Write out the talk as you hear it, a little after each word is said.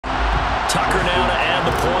on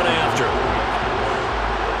the point after.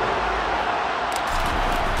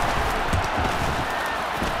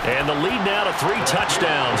 And the lead now to 3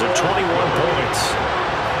 touchdowns and 21 points.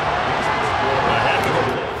 A heck of a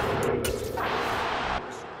play.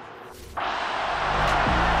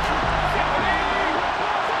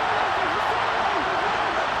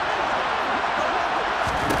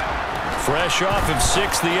 Fresh off of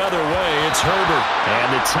 6 the other way, it's Herbert.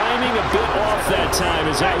 And the timing a bit off that time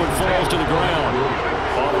as that one falls to the ground.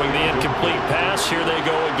 Following the incomplete pass, here they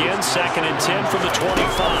go again. 2nd and 10 from the 25.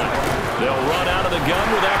 They'll run out of the gun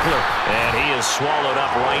with Eckler. And he is swallowed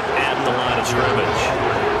up right at the line of scrimmage.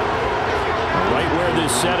 Right where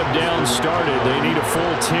this set of downs started, they need a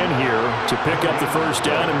full 10 here to pick up the first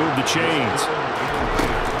down and move the chains.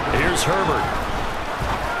 Here's Herbert.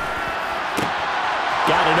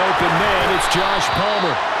 Got an open man. It's Josh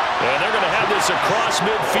Palmer. And they're going to have this across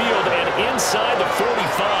midfield and inside the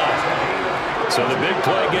 45. So the big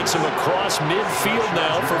play gets him across midfield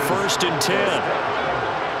now for 1st and 10.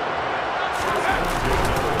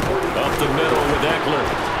 Up the middle with Eckler.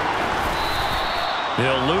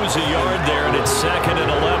 He'll lose a yard there, and it's 2nd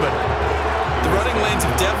and 11. The running lanes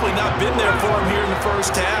have definitely not been there for him here in the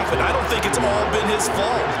first half, and I don't think it's all been his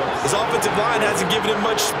fault. His offensive line hasn't given him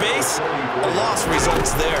much space. A loss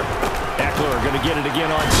results there. Eckler going to get it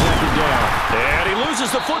again on 2nd down. And he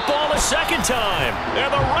loses the football a 2nd time.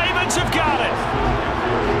 And the Ravens have got it.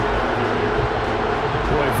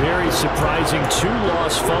 Boy, very surprising. 2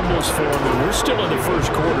 lost fumbles for him, and we're still in the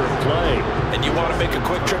first quarter of play. And you want to make a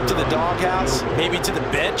quick trip to the doghouse, maybe to the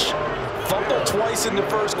bench? Fumbled twice in the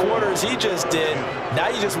first quarter as he just did. Now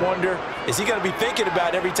you just wonder, is he going to be thinking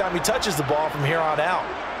about every time he touches the ball from here on out?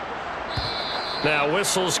 Now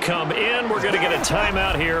whistles come in. We're going to get a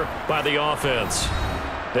timeout here by the offense.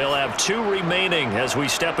 They'll have 2 remaining as we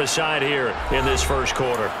step aside here in this first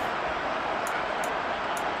quarter.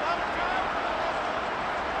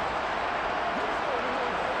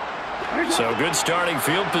 So good starting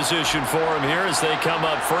field position for him here as they come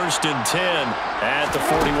up 1st and 10 at the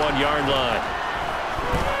 41-yard line.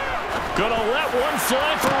 Going to let one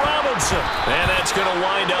fly for Robinson. And that's going to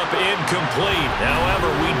wind up incomplete. However,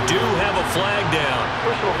 we do have a flag down.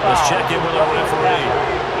 Let's check in with our referee.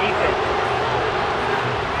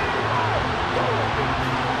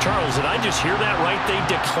 Charles, did I just hear that right? They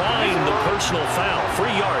declined the personal foul. 3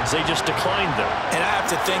 yards, they just declined them. And I have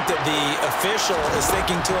to think that the official is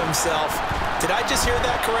thinking to himself, did I just hear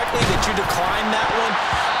that correctly, that you declined that one?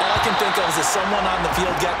 All I can think of is that someone on the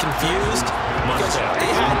field got confused. Because they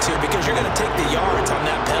had to, because you're going to take the yards on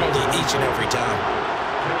that penalty each and every time.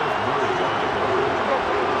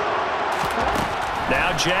 Now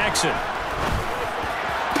Jackson.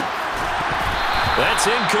 That's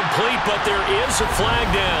incomplete, but there is a flag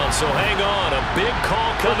down, so hang on. A big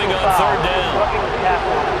call coming on 3rd down.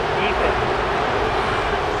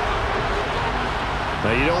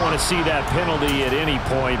 Now, you don't want to see that penalty at any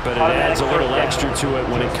point, but it adds a little extra to it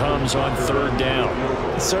when it comes on 3rd down.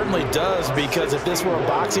 It certainly does, because if this were a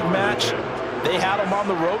boxing match, they had him on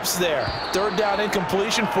the ropes there. 3rd down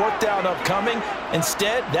incompletion, 4th down upcoming.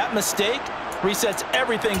 Instead, that mistake resets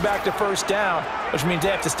everything back to 1st down, which means they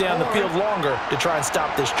have to stay on the field longer to try and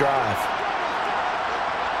stop this drive.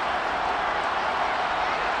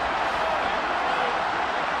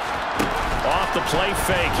 Off the play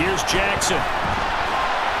fake, here's Jackson.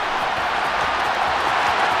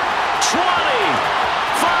 20, 5,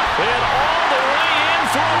 and all the way in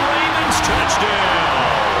for a Ravens touchdown.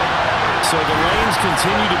 So the lanes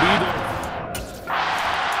continue to be there.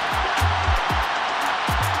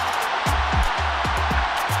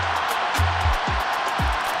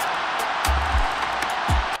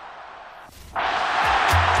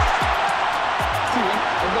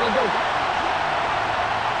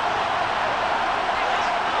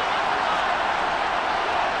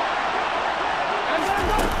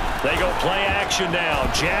 They go play action now.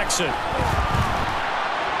 Jackson.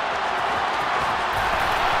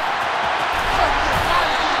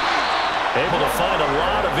 Able to find a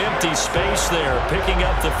lot of empty space there, picking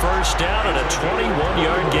up the 1st down and a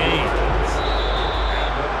 21-yard gain.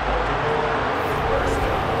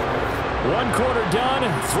 1 quarter done,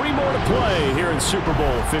 3 more to play here in Super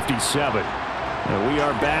Bowl 57. And we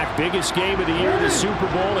are back. Biggest game of the year, the Super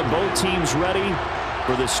Bowl, and both teams ready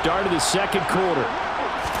for the start of the 2nd quarter.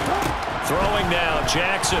 Throwing now,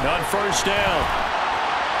 Jackson on 1st down.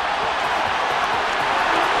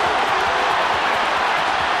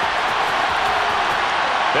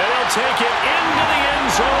 And they'll take it into the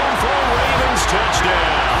end zone for a Ravens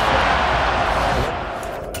touchdown.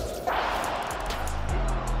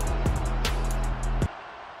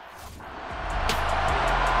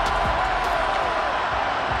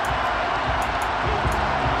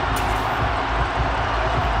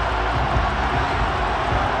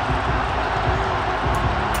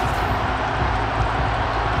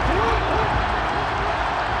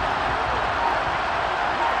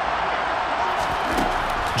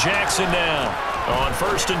 Jackson now on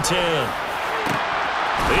 1st and 10.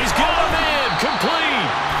 He's got him in, complete.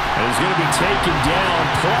 And he's going to be taken down.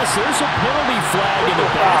 Plus, there's a penalty flag in the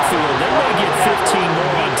backfield. They may get 15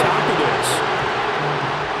 more on top of this.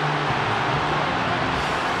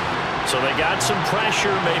 So they got some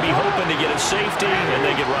pressure, maybe hoping to get a safety, and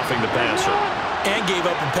they get roughing the passer. And gave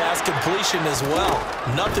up a pass completion as well.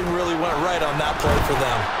 Nothing really went right on that play for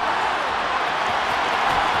them.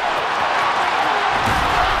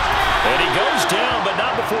 And he goes down, but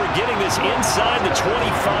not before getting this inside the 25.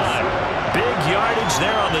 Big yardage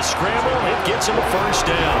there on the scramble. It gets him a 1st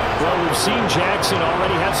down. Well, we've seen Jackson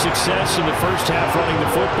already have success in the first half running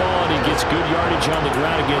the football, and he gets good yardage on the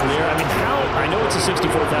ground again there. I mean, I know it's a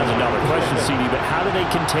 $64,000 question, CD, but how do they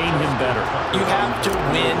contain him better? You have to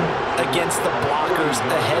win against the blockers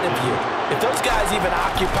ahead of you. If those guys even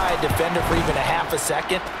occupy a defender for even a half a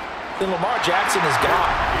second, then Lamar Jackson is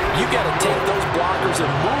gone. You got to take those blockers and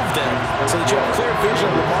move them so that you have clear vision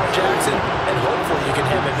of Lamar Jackson, and hopefully you can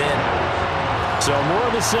hem him in. So more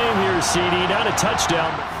of the same here, CD. Not a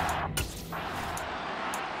touchdown.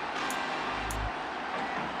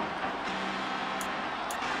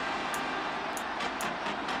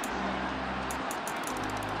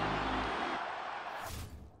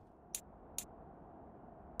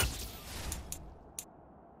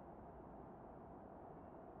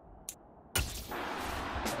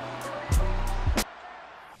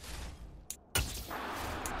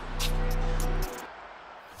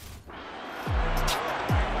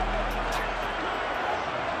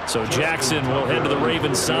 So Jackson will head to the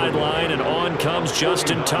Ravens sideline, and on comes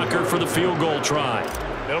Justin Tucker for the field goal try.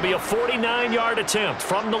 It'll be a 49-yard attempt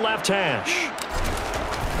from the left hash.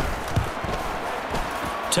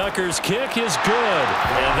 Tucker's kick is good,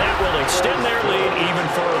 and that will extend their lead even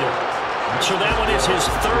further. So that one is his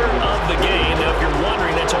 3rd of the game. Now, if you're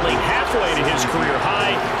wondering, that's only halfway to his career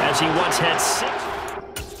high, as he once had 6.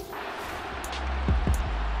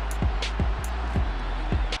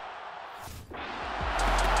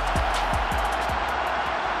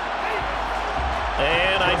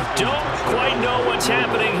 Don't quite know what's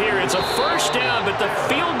happening here. It's a 1st down, but the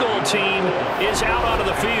field goal team is out onto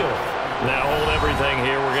the field. Now hold everything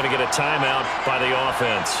here. We're going to get a timeout by the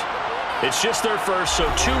offense. It's just their 1st, so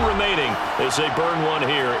 2 remaining as they burn one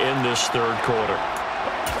here in this 3rd quarter.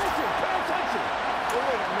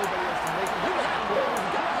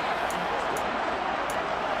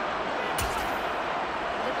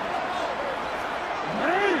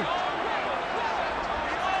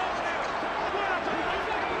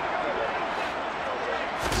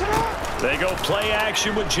 They go play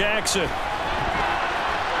action with Jackson.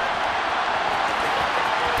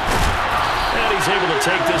 And he's able to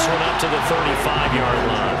take this one up to the 35-yard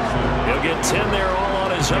line. He'll get 10 there all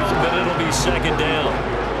on his own, but it'll be 2nd down.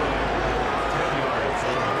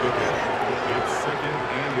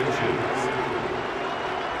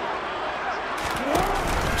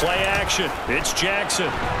 Play action. It's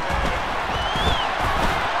Jackson.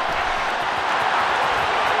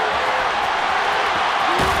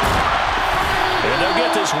 They'll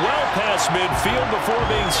get this well past midfield before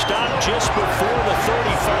being stopped just before the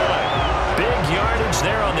 35. Big yardage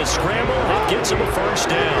there on the scramble. It gets him a 1st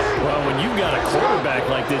down. Well, when you've got a quarterback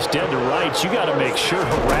like this dead to rights, you got to make sure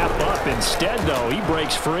to wrap up. Instead, though, he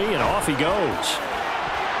breaks free and off he goes.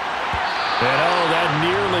 And oh, that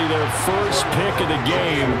nearly their 1st pick of the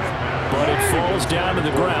game, but it falls down to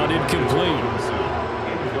the ground incomplete.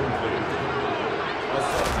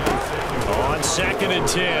 On 2nd and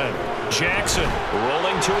 10. Jackson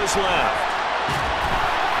rolling to his left.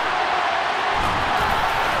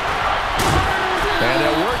 And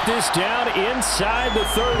they'll work this down inside the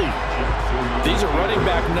 30. These are running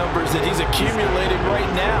back numbers that he's accumulating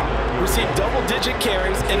right now. Received double-digit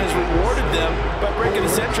carries and has rewarded them by breaking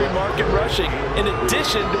the century mark in rushing, in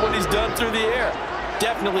addition to what he's done through the air.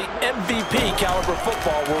 Definitely MVP caliber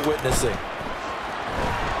football we're witnessing.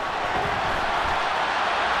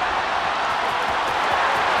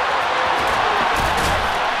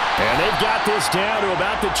 And they've got this down to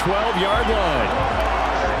about the 12-yard line.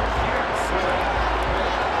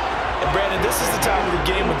 And Brandon, this is the time of the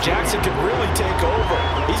game when Jackson can really take over.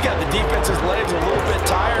 He's got the defense's legs a little bit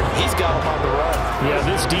tired. He's got them on the run. Yeah,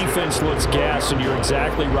 this defense looks gassed, and you're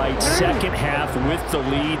exactly right. 2nd half with the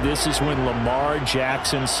lead. This is when Lamar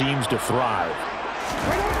Jackson seems to thrive.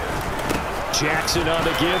 Jackson on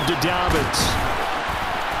the give to Dobbins.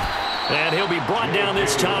 And he'll be brought down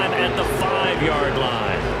this time at the 5-yard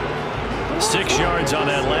line. 6 yards on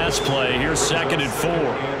that last play. Here's 2nd and 4.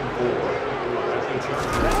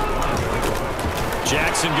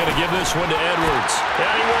 Jackson going to give this one to Edwards.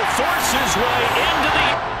 And he